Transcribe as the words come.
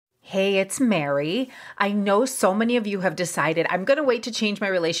Hey, it's Mary. I know so many of you have decided I'm going to wait to change my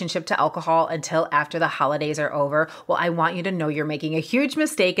relationship to alcohol until after the holidays are over. Well, I want you to know you're making a huge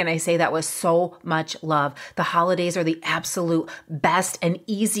mistake, and I say that with so much love. The holidays are the absolute best and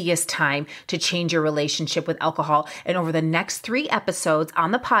easiest time to change your relationship with alcohol. And over the next 3 episodes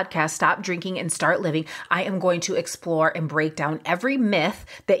on the podcast, Stop Drinking and Start Living, I am going to explore and break down every myth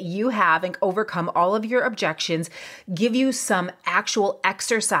that you have and overcome all of your objections, give you some actual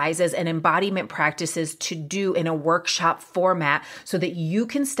exercises and embodiment practices to do in a workshop format so that you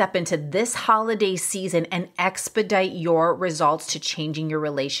can step into this holiday season and expedite your results to changing your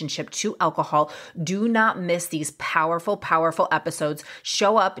relationship to alcohol. Do not miss these powerful, powerful episodes.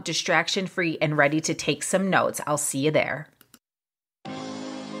 Show up distraction-free and ready to take some notes. I'll see you there.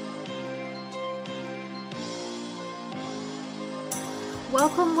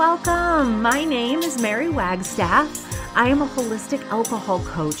 Welcome, welcome. My name is Mary Wagstaff. I am a holistic alcohol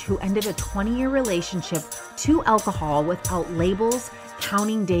coach who ended a 20-year relationship to alcohol without labels,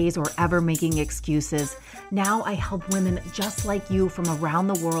 counting days, or ever making excuses. Now I help women just like you from around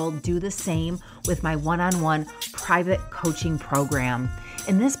the world do the same with my one-on-one private coaching program.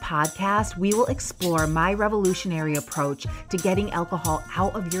 In this podcast, we will explore my revolutionary approach to getting alcohol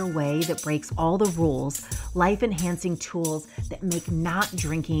out of your way that breaks all the rules, life-enhancing tools that make not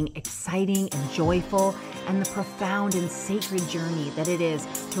drinking exciting and joyful, and the profound and sacred journey that it is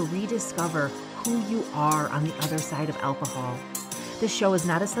to rediscover who you are on the other side of alcohol. This show is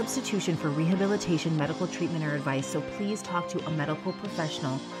not a substitution for rehabilitation, medical treatment, or advice, so please talk to a medical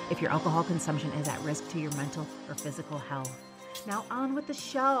professional if your alcohol consumption is at risk to your mental or physical health. Now on with the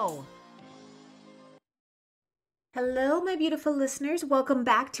show. Hello, my beautiful listeners. Welcome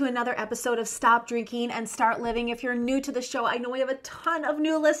back to another episode of Stop Drinking and Start Living. If you're new to the show, I know we have a ton of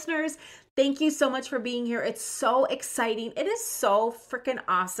new listeners. Thank you so much for being here. It's so exciting. It is so freaking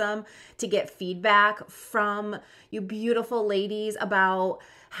awesome to get feedback from you beautiful ladies about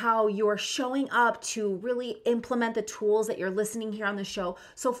how you're showing up to really implement the tools that you're listening here on the show.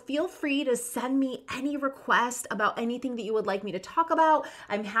 So feel free to send me any request about anything that you would like me to talk about.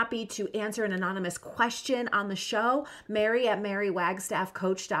 I'm happy to answer an anonymous question on the show,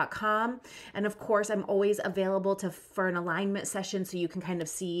 mary@marywagstaffcoach.com. And of course, I'm always available for an alignment session so you can kind of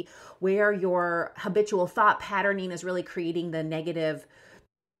see where your habitual thought patterning is really creating the negative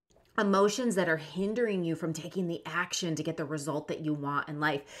emotions that are hindering you from taking the action to get the result that you want in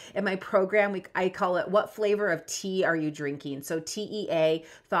life. In my program, I call it, what flavor of tea are you drinking? So TEA,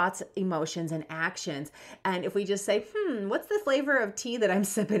 thoughts, emotions, and actions. And if we just say, what's the flavor of tea that I'm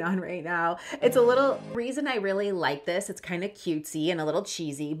sipping on right now? It's a little reason I really like this. It's kind of cutesy and a little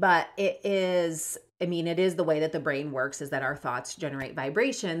cheesy, but it is the way that the brain works, is that our thoughts generate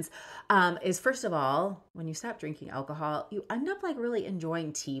vibrations. Is first of all, when you stop drinking alcohol, you end up like really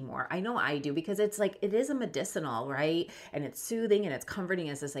enjoying tea more. I know I do, because it's like, it is a medicinal, right? And it's soothing and it's comforting.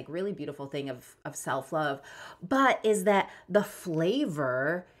 It's this like really beautiful thing of self-love. But is that the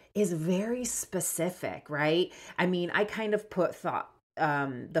flavor is very specific, right? I kind of put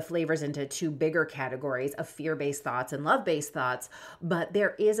the flavors into 2 bigger categories of fear-based thoughts and love-based thoughts, but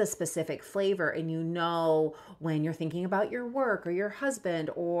there is a specific flavor. And when you're thinking about your work or your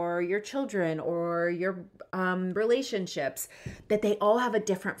husband or your children or your relationships, that they all have a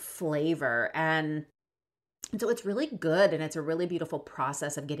different flavor. And so it's really good, and it's a really beautiful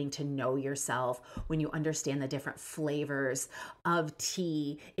process of getting to know yourself when you understand the different flavors of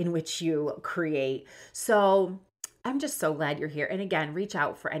tea in which you create. So I'm just so glad you're here. And again, reach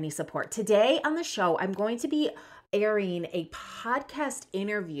out for any support. Today on the show, I'm going to be airing a podcast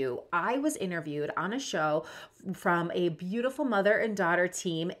interview. I was interviewed on a show from a beautiful mother and daughter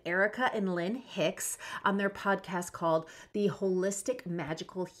team, Erica and Lynn Hicks, on their podcast called The Holistic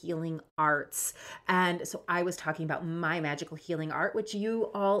Magical Healing Arts. And so I was talking about my magical healing art, which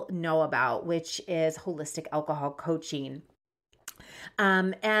you all know about, which is holistic alcohol coaching.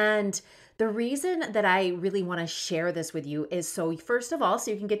 And the reason that I really want to share this with you is first of all,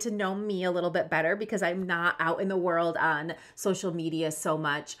 so you can get to know me a little bit better, because I'm not out in the world on social media so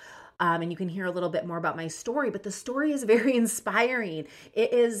much. And you can hear a little bit more about my story, but the story is very inspiring.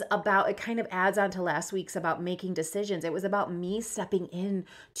 It kind of adds on to last week's about making decisions. It was about me stepping in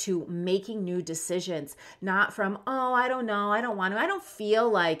to making new decisions, not from, I don't know, I don't want to, I don't feel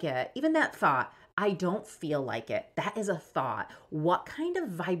like it. Even that thought, I don't feel like it. That is a thought. What kind of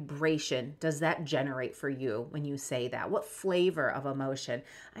vibration does that generate for you when you say that? What flavor of emotion?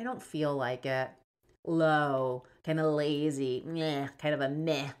 I don't feel like it. Low, kind of lazy, kind of a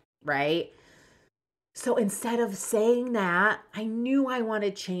meh, right? So instead of saying that, I knew I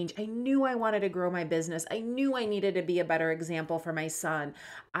wanted change. I knew I wanted to grow my business. I knew I needed to be a better example for my son.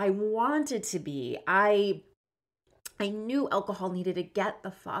 I wanted to be. I knew alcohol needed to get the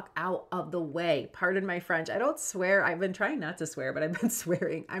fuck out of the way. Pardon my French. I don't swear. I've been trying not to swear, but I've been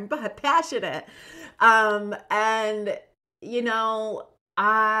swearing. I'm passionate. And, you know,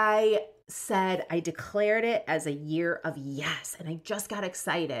 I said, I declared it as a year of yes. And I just got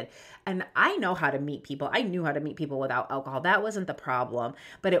excited. And I know how to meet people. I knew how to meet people without alcohol. That wasn't the problem.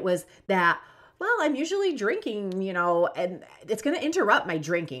 But it was that, well, I'm usually drinking, and it's going to interrupt my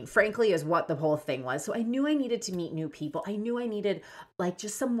drinking, frankly, is what the whole thing was. So I knew I needed to meet new people. I knew I needed like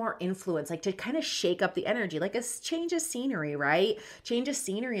just some more influence, like to kind of shake up the energy, like a change of scenery, right? Change of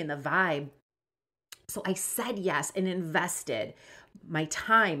scenery and the vibe. So I said yes and invested my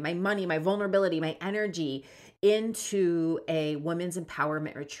time, my money, my vulnerability, my energy into a women's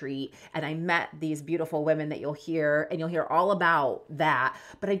empowerment retreat. And I met these beautiful women that you'll hear, and you'll hear all about that.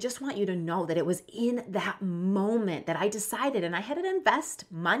 But I just want you to know that it was in that moment that I decided, and I had to invest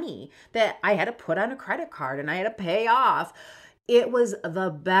money that I had to put on a credit card and I had to pay off. It was the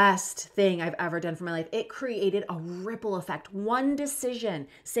best thing I've ever done for my life. It created a ripple effect. One decision,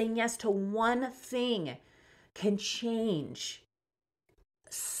 saying yes to one thing, can change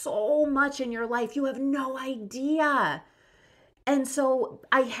so much in your life. You have no idea. And so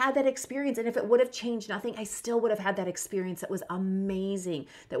I had that experience. And if it would have changed nothing, I still would have had that experience that was amazing,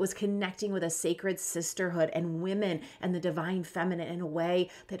 that was connecting with a sacred sisterhood and women and the divine feminine in a way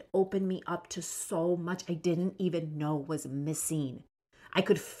that opened me up to so much I didn't even know was missing. I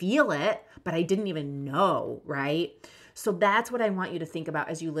could feel it, but I didn't even know, right? So that's what I want you to think about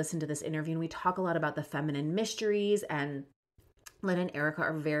as you listen to this interview. And we talk a lot about the feminine mysteries, and Lynn and Erica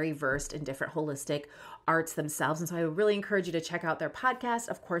are very versed in different holistic arts themselves. And so I would really encourage you to check out their podcast.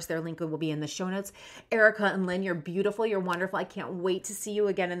 Of course, their link will be in the show notes. Erica and Lynn, you're beautiful. You're wonderful. I can't wait to see you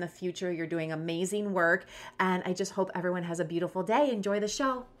again in the future. You're doing amazing work. And I just hope everyone has a beautiful day. Enjoy the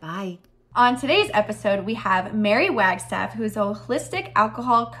show. Bye. On today's episode, we have Mary Wagstaff, who is a holistic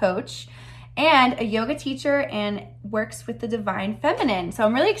alcohol coach and a yoga teacher and works with the divine feminine. So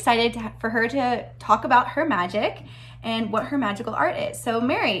I'm really excited for her to talk about her magic and what her magical art is. So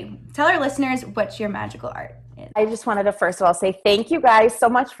Mary, tell our listeners what your magical art is. I just wanted to first of all say thank you guys so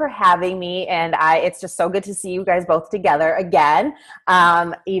much for having me. And it's just so good to see you guys both together again.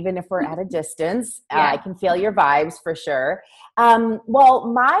 Even if we're at a distance, I can feel your vibes for sure. Well,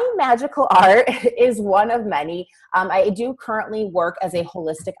 my magical art is one of many. I do currently work as a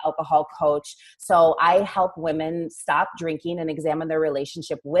holistic alcohol coach. So I help women stop drinking and examine their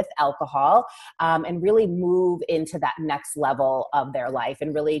relationship with alcohol, and really move into that next level of their life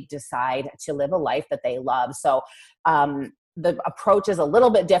and really decide to live a life that they love. So, the approach is a little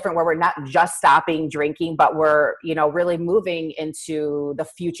bit different, where we're not just stopping drinking, but we're, really moving into the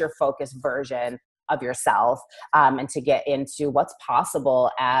future focused version of yourself, and to get into what's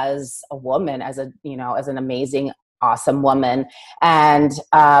possible as a woman, as an amazing, awesome woman. And,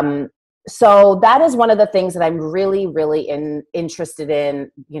 so that is one of the things that I'm really, really interested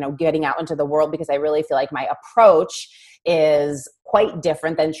in, getting out into the world, because I really feel like my approach is quite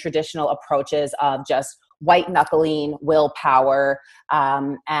different than traditional approaches of just white knuckling, willpower.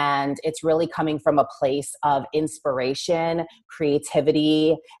 And it's really coming from a place of inspiration,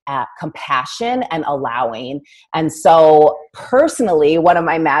 creativity, compassion, and allowing. And so personally, one of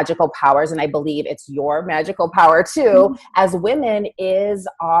my magical powers, and I believe it's your magical power too, as women, is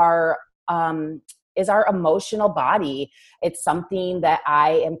our emotional body. It's something that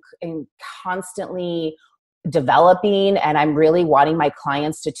I am constantly developing, and I'm really wanting my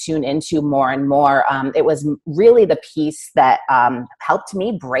clients to tune into more and more. It was really the piece that helped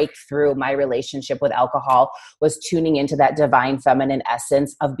me break through my relationship with alcohol, was tuning into that divine feminine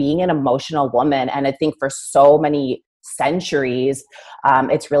essence of being an emotional woman. And I think for so many centuries,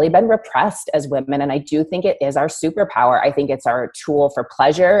 it's really been repressed as women. And I do think it is our superpower. I think it's our tool for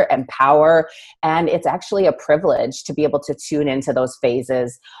pleasure and power. And it's actually a privilege to be able to tune into those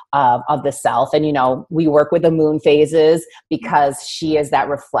phases of the self. And, we work with the moon phases because she is that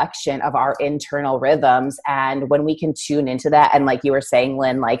reflection of our internal rhythms. And when we can tune into that, and like you were saying,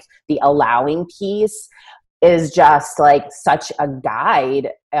 Lynn, like the allowing piece is just like such a guide,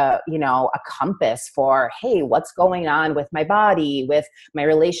 a compass for, hey, what's going on with my body, with my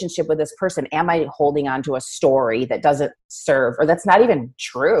relationship with this person? Am I holding on to a story that doesn't serve, or that's not even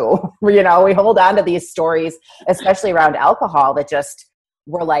true? We hold on to these stories, especially around alcohol, that just,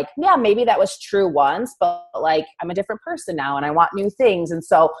 we're like, yeah, maybe that was true once, but like, I'm a different person now and I want new things. And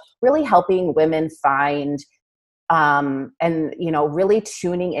so really helping women find and, really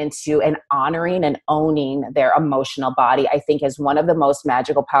tuning into and honoring and owning their emotional body, I think is one of the most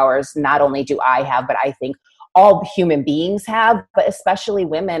magical powers. Not only do I have, but I think all human beings have, but especially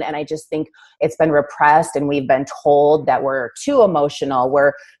women. And I just think it's been repressed, and we've been told that we're too emotional,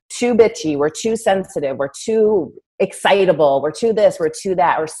 we're too bitchy, we're too sensitive, we're too excitable, we're too this, we're too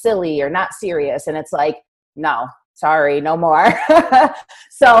that, or silly, or not serious. And it's like, no, sorry, no more.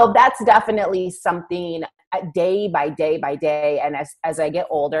 So that's definitely something day by day by day. And as I get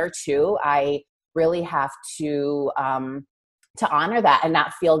older too, I really have to honor that and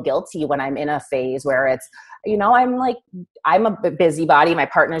not feel guilty when I'm in a phase where it's, I'm a busybody. My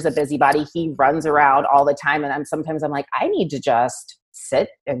partner's a busybody. He runs around all the time. And sometimes I'm like, I need to just sit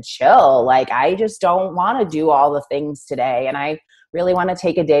and chill. Like, I just don't want to do all the things today. And I really want to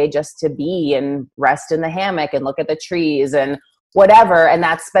take a day just to be and rest in the hammock and look at the trees and whatever. And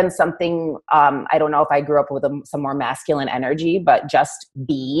that's been something, I don't know if I grew up with some more masculine energy, but just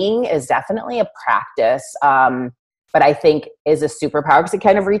being is definitely a practice. But I think is a superpower because it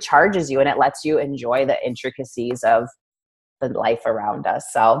kind of recharges you and it lets you enjoy the intricacies of the life around us.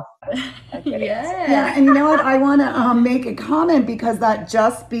 So yeah. And you know what? I want to make a comment, because that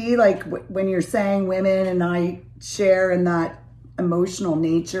just be like when you're saying women, and I share in that emotional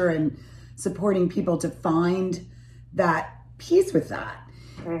nature and supporting people to find that peace with that.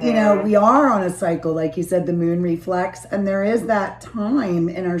 Mm-hmm. We are on a cycle, like you said, the moon reflects, and there is that time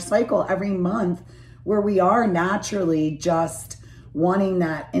in our cycle every month where we are naturally just wanting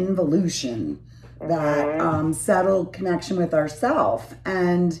that involution, that settled connection with ourself.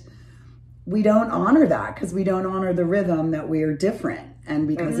 And we don't honor that because we don't honor the rhythm that we are different. And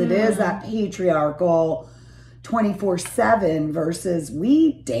because it is that patriarchal 24/7 versus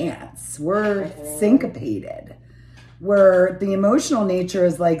we dance, we're syncopated, where the emotional nature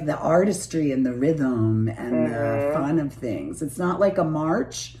is like the artistry and the rhythm and the fun of things. It's not like a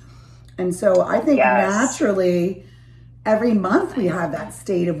march. And so I think naturally every month we have that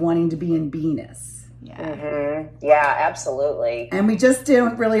state of wanting to be in beingness. Yeah, absolutely. And we just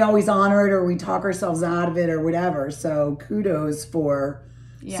don't really always honor it, or we talk ourselves out of it or whatever. So kudos for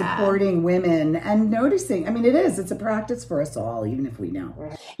supporting women and noticing. I mean, it's a practice for us all, even if we know.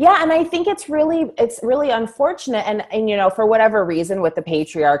 Yeah. And I think it's really unfortunate. And for whatever reason with the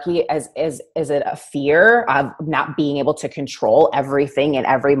patriarchy, is it a fear of not being able to control everything in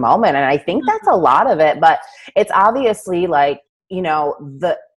every moment? And I think that's a lot of it, but it's obviously like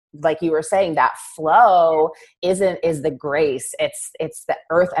you were saying, that flow is the grace. It's the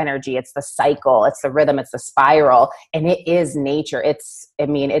earth energy. It's the cycle. It's the rhythm. It's the spiral. And it is nature. It's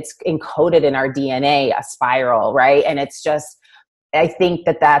encoded in our DNA, a spiral, right? And it's just, I think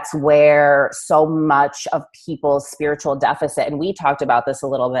that's where so much of people's spiritual deficit, and we talked about this a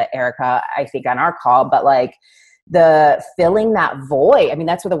little bit, Erica, I think on our call, but like the filling that void. I mean,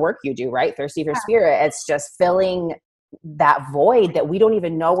 that's what the work you do, right? Thirsty for Spirit. It's just filling that void that we don't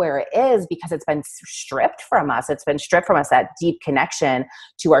even know where it is because it's been stripped from us. It's been stripped from us, that deep connection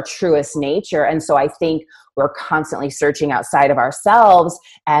to our truest nature. And so I think we're constantly searching outside of ourselves.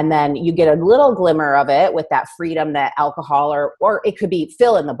 And then you get a little glimmer of it with that freedom that alcohol or it could be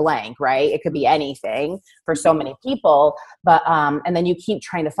fill in the blank, right? It could be anything for so many people. But, and then you keep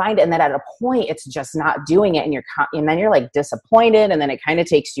trying to find it. And then at a point, it's just not doing it. And then you're like disappointed. And then it kind of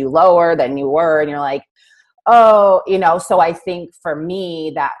takes you lower than you were. And you're like, oh, so I think for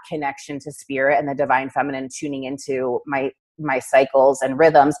me, that connection to spirit and the divine feminine, tuning into my cycles and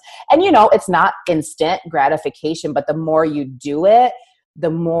rhythms. And, it's not instant gratification, but the more you do it, the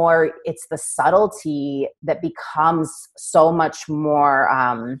more it's the subtlety that becomes so much more,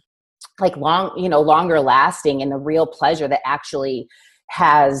 longer lasting, and the real pleasure that actually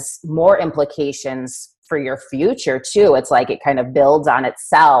has more implications for your future too. It's like it kind of builds on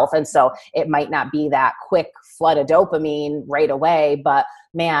itself. And so it might not be that quick flood of dopamine right away, but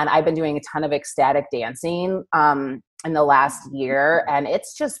man, I've been doing a ton of ecstatic dancing in the last year, and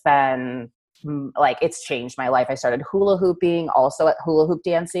it's just been like, it's changed my life. I started hula hooping, also at hula hoop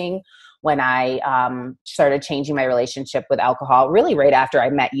dancing, when I started changing my relationship with alcohol, really right after I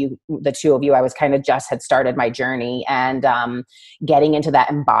met you, the two of you. I was kind of just had started my journey and getting into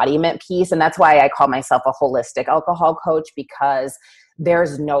that embodiment piece. And that's why I call myself a holistic alcohol coach, because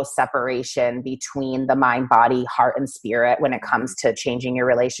there's no separation between the mind, body, heart, and spirit when it comes to changing your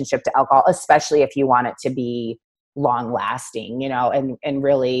relationship to alcohol, especially if you want it to be long lasting, and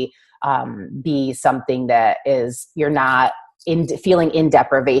really be something that is, you're not feeling in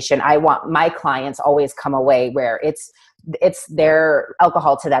deprivation. I want my clients always come away where it's it's their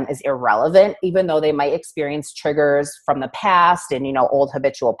alcohol to them is irrelevant, even though they might experience triggers from the past and, old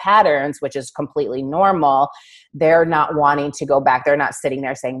habitual patterns, which is completely normal. They're not wanting to go back. They're not sitting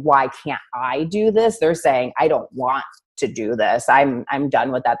there saying, why can't I do this? They're saying, I don't want to do this. I'm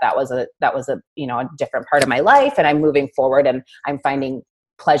done with that. That was a a different part of my life, and I'm moving forward, and I'm finding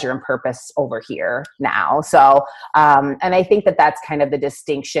pleasure and purpose over here now. So, and I think that that's kind of the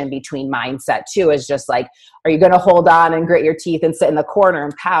distinction between mindset too, is just like, are you going to hold on and grit your teeth and sit in the corner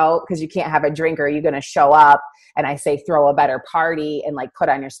and pout because you can't have a drink? Or are you going to show up and I say, throw a better party and like put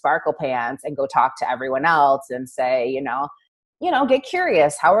on your sparkle pants and go talk to everyone else and say, get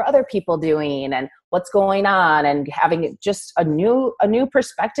curious. How are other people doing and what's going on? And having just a new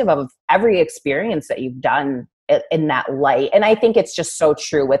perspective of every experience that you've done in that light. And I think it's just so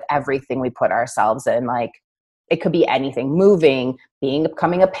true with everything we put ourselves in. Like, it could be anything, moving,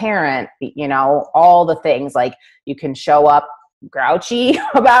 becoming a parent, all the things. Like, you can show up grouchy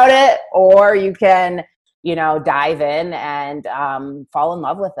about it, or you can, dive in and fall in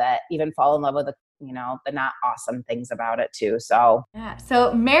love with it, even fall in love with the not awesome things about it too. So yeah.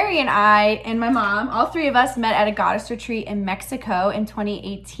 So Mary and I and my mom, all three of us met at a goddess retreat in Mexico in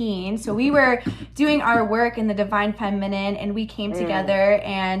 2018. So we were doing our work in the divine feminine, and we came together,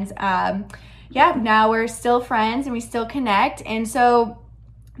 and now we're still friends and we still connect. And so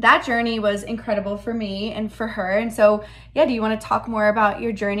that journey was incredible for me and for her. And so, do you want to talk more about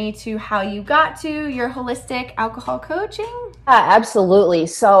your journey to how you got to your holistic alcohol coaching? Absolutely.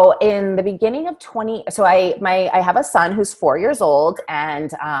 So in the beginning of I have a son who's 4 years old,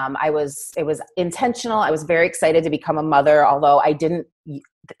 and it was intentional. I was very excited to become a mother, although I didn't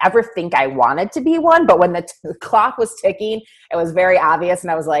ever think I wanted to be one. But when the clock was ticking, it was very obvious.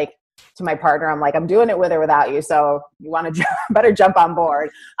 And I was like, to my partner, I'm like, I'm doing it with or without you. So you want to better jump on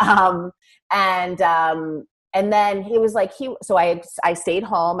board. And then he was like, so I stayed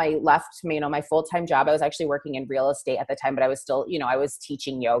home. I left, my full-time job. I was actually working in real estate at the time, but I was still, I was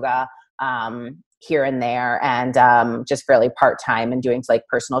teaching yoga, here and there, and just fairly part-time and doing like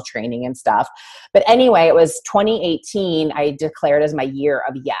personal training and stuff. But anyway, it was 2018. I declared as my year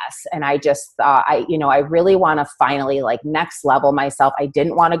of yes. And I just thought, I really want to finally like next level myself. I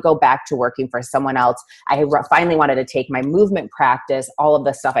didn't want to go back to working for someone else. I finally wanted to take my movement practice, all of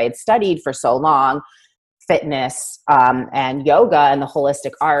the stuff I had studied for so long, fitness and yoga and the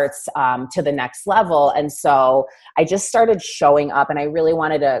holistic arts to the next level. And so I just started showing up, and I really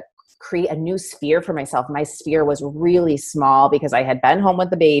wanted to create a new sphere for myself. My sphere was really small because I had been home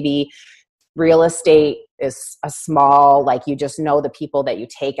with the baby. Real estate is a small, like, you just know the people that you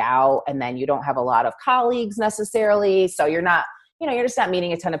take out, and then you don't have a lot of colleagues necessarily. So you're not, you're just not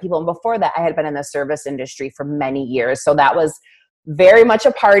meeting a ton of people. And before that, I had been in the service industry for many years. So that was very much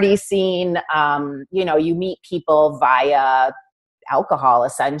a party scene. You meet people via alcohol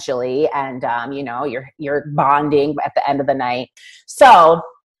essentially. And, you're bonding at the end of the night. So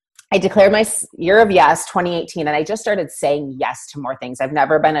I declared my year of yes, 2018, and I just started saying yes to more things. I've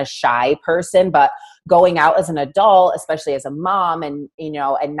never been a shy person, but going out as an adult, especially as a mom, and,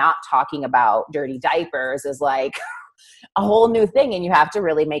 and not talking about dirty diapers is like a whole new thing. And you have to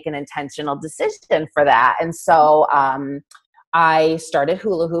really make an intentional decision for that. And so, I started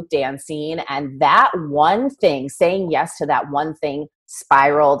hula hoop dancing, and that one thing, saying yes to that one thing,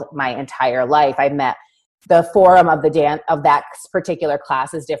 spiraled my entire life. I met the forum of that particular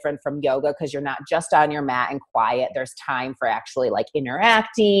class is different from yoga because you're not just on your mat and quiet. There's time for actually like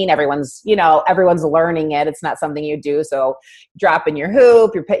interacting. Everyone's learning it. It's not something you do. So dropping your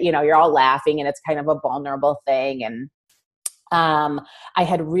hoop, you're all laughing, and it's kind of a vulnerable thing. And I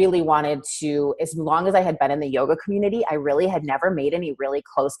had really wanted to, as long as I had been in the yoga community, I really had never made any really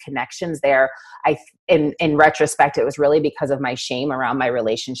close connections there. In retrospect, it was really because of my shame around my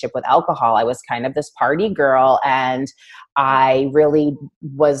relationship with alcohol. I was kind of this party girl, and I really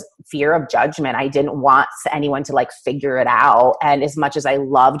was fear of judgment. I didn't want anyone to like figure it out. And as much as I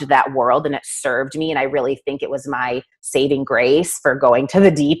loved that world and it served me, and I really think it was my saving grace for going to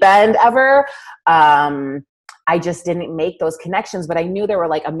the deep end ever, I just didn't make those connections. But I knew there were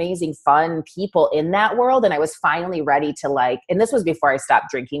like amazing, fun people in that world. And I was finally ready to and this was before I stopped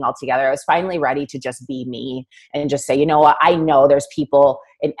drinking altogether. I was finally ready to just be me and just say, you know what? I know there's people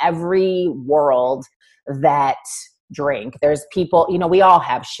in every world that drink. There's people, we all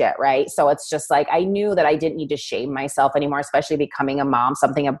have shit, right? So it's just like, I knew that I didn't need to shame myself anymore, especially becoming a mom.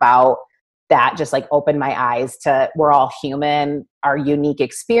 Something about that just like opened my eyes to, we're all human. Our unique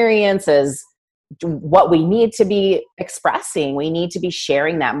experiences, what we need to be expressing. We need to be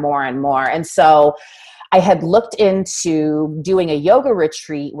sharing that more and more. And so I had looked into doing a yoga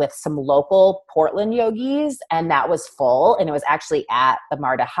retreat with some local Portland yogis, and that was full. And it was actually at the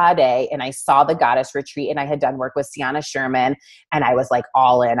Marta Hade, and I saw the goddess retreat, and I had done work with Sienna Sherman, and I was like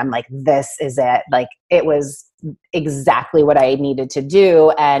all in. I'm like, this is it. Like, it was exactly what I needed to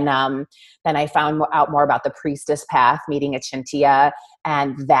do. And then I found out more about the priestess path, meeting Achintya.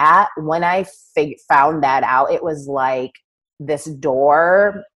 And that, when I found that out, it was like this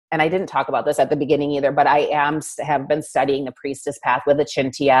door. And I didn't talk about this at the beginning either, but I have been studying the priestess path with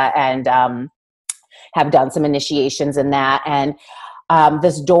Achintya, and have done some initiations in that. And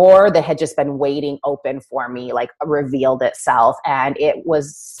this door that had just been waiting open for me, like, revealed itself, and it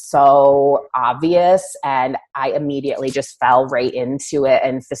was so obvious. And I immediately just fell right into it.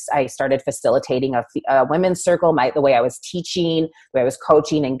 And I started facilitating a women's circle. The way I was teaching, the way I was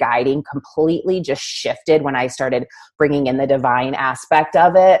coaching and guiding completely just shifted when I started bringing in the divine aspect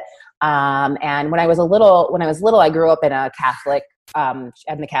of it. And when I was little, I grew up in a Catholic, in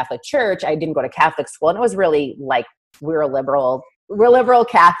the Catholic Church. I didn't go to Catholic school, and it was really like, we're liberal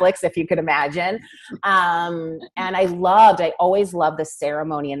Catholics, if you could imagine. And I always loved the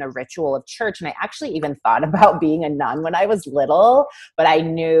ceremony and the ritual of church. And I actually even thought about being a nun when I was little, but I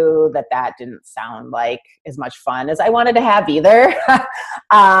knew that didn't sound like as much fun as I wanted to have either.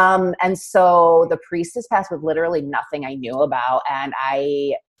 And so the priestess path was literally nothing I knew about. And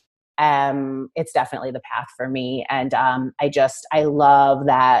it's definitely the path for me. And I love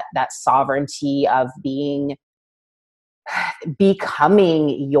that sovereignty of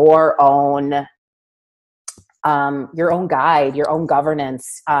becoming your own guide, your own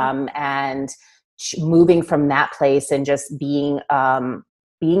governance, and moving from that place, and just being an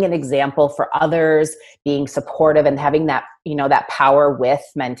example for others, being supportive, and having that, that power with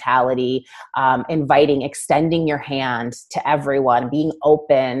mentality, extending your hand to everyone, being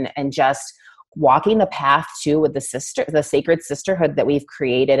open, and just walking the path too with the sacred sisterhood that we've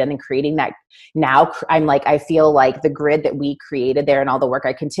created, and then creating that. Now I feel like the grid that we created there, and all the work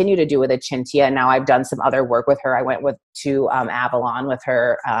I continue to do with Achintya, and now I've done some other work with her. I went to Avalon with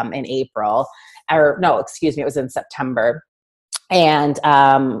her in April, it was in September. And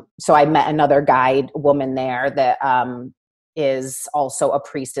so I met another guide woman there that is also a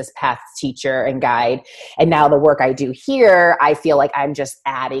priestess path teacher and guide. And now the work I do here, I feel like I'm just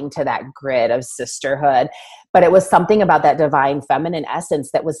adding to that grid of sisterhood. But it was something about that divine feminine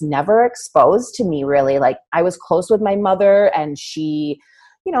essence that was never exposed to me, really. Like, I was close with my mother, and she,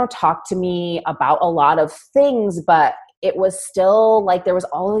 talked to me about a lot of things, but it was still like there was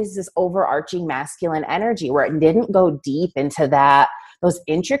always this overarching masculine energy where it didn't go deep into those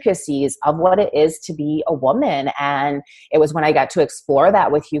intricacies of what it is to be a woman. And it was when I got to explore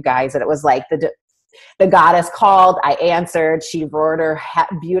that with you guys that it was like the goddess called, I answered, she roared her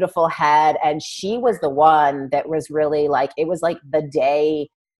beautiful head. And she was the one that was really like, it was like the day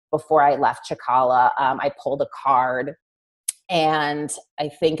before I left Chakala, I pulled a card. And I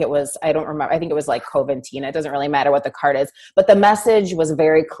think it was, I don't remember, I think it was like Coventina. It doesn't really matter what the card is, but the message was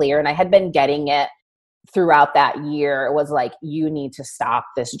very clear. And I had been getting it throughout that year. It was like, you need to stop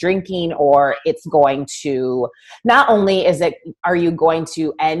this drinking, or it's going to, not only are you going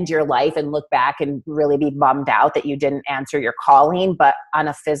to end your life and look back and really be bummed out that you didn't answer your calling, but on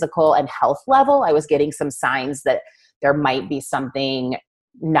a physical and health level, I was getting some signs that there might be something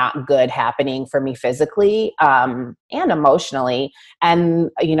not good happening for me physically and emotionally. And,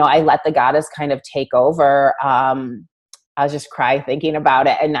 I let the goddess kind of take over. I was just cry thinking about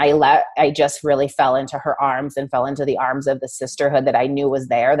it. And I just really fell into her arms, and fell into the arms of the sisterhood that I knew was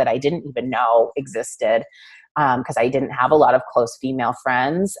there, that I didn't even know existed. Cause I didn't have a lot of close female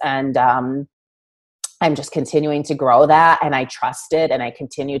friends. And, I'm just continuing to grow that, and I trusted, and I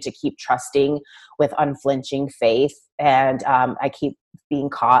continue to keep trusting with unflinching faith. And I keep being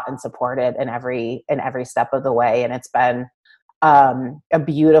caught and supported in every step of the way. And it's been a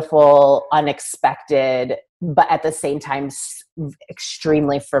beautiful, unexpected, but at the same time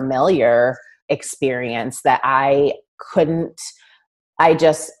extremely familiar experience that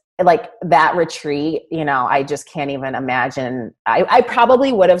like that retreat, I just can't even imagine. I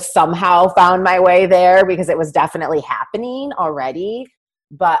probably would have somehow found my way there, because it was definitely happening already.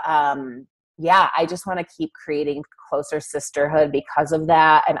 But I just want to keep creating closer sisterhood because of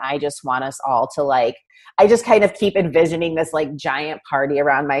that. And I just want us all to I just kind of keep envisioning this giant party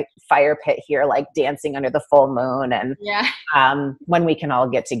around my fire pit here, dancing under the full moon, and when we can all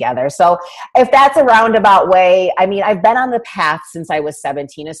get together. So if that's a roundabout way, I mean, I've been on the path since I was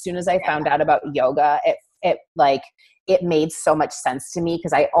 17. As soon as I found out about yoga, it made so much sense to me,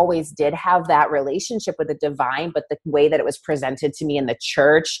 because I always did have that relationship with the divine, but the way that it was presented to me in the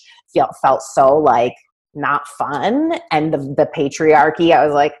church felt so not fun. And the patriarchy, I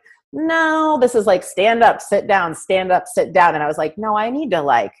was like, no, this is like stand up, sit down, stand up, sit down. And I was like, no, I need to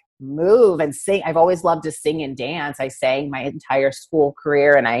like move and sing. I've always loved to sing and dance. I sang my entire school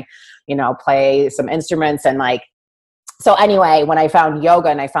career, and I, play some instruments. And like, so anyway, when I found yoga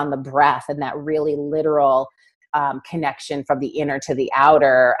and I found the breath and that really literal connection from the inner to the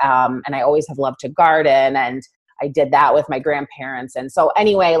outer, and I always have loved to garden, and I did that with my grandparents. And so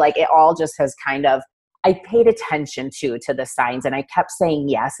anyway, like it all just has kind of, I paid attention to the signs, and I kept saying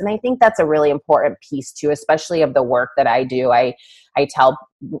yes. And I think that's a really important piece too, especially of the work that I do. I tell,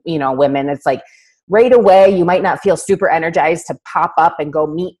 women, it's like right away, you might not feel super energized to pop up and go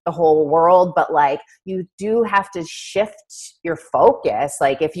meet the whole world, but like you do have to shift your focus.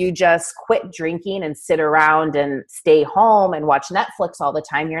 Like if you just quit drinking and sit around and stay home and watch Netflix all the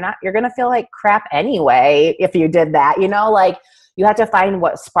time, you're going to feel like crap anyway if you did that, like you have to find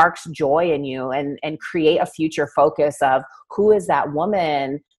what sparks joy in you and create a future focus of who is that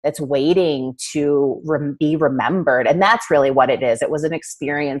woman that's waiting to be remembered. And that's really what it is. It was an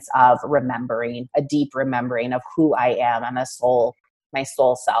experience of remembering, a deep remembering of who I am on my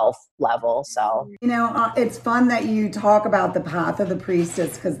soul self level. So, it's fun that you talk about the path of the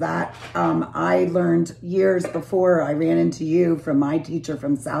priestess, because that I learned years before I ran into you from my teacher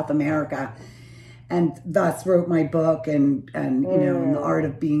from South America, and thus wrote my book and in the art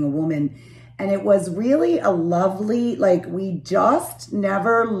of being a woman. And it was really a lovely, like we just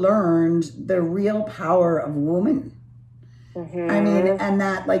never learned the real power of woman. I mean, and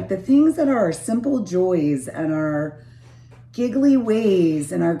that like the things that are our simple joys and our giggly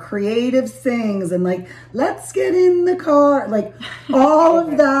ways and our creative things and like, let's get in the car, like all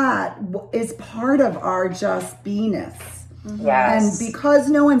of that is part of our just beingness. Yes. And because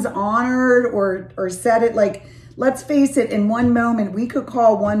no one's honored or said it, like, let's face it, in one moment, we could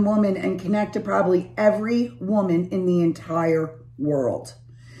call one woman and connect to probably every woman in the entire world.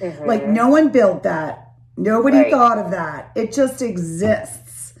 Like, no one built that. Nobody thought of that. It just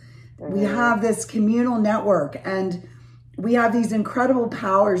exists. We have this communal network, and we have these incredible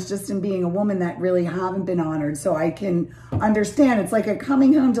powers just in being a woman that really haven't been honored. So I can understand. It's like a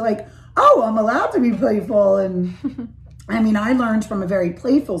coming home to like, oh, I'm allowed to be playful. And I mean, I learned from a very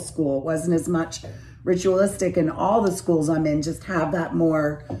playful school. It wasn't as much ritualistic, and all the schools I'm in just have that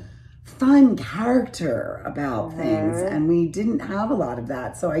more fun character about things. And we didn't have a lot of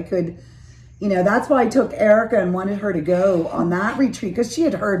that. So I could, that's why I took Erica and wanted her to go on that retreat, because she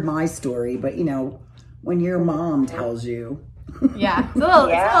had heard my story. But, when your mom tells you. Yeah, it's a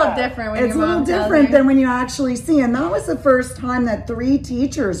little different when it's your mom a little different than when you actually see. And that was the first time that 3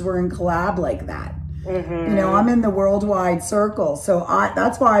 teachers were in collab like that. I'm in the worldwide circle. So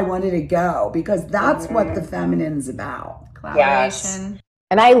that's why I wanted to go, because that's what the feminine's about. Collaboration. Yes.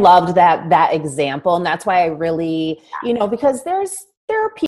 And I loved that example. And that's why I really, because there are people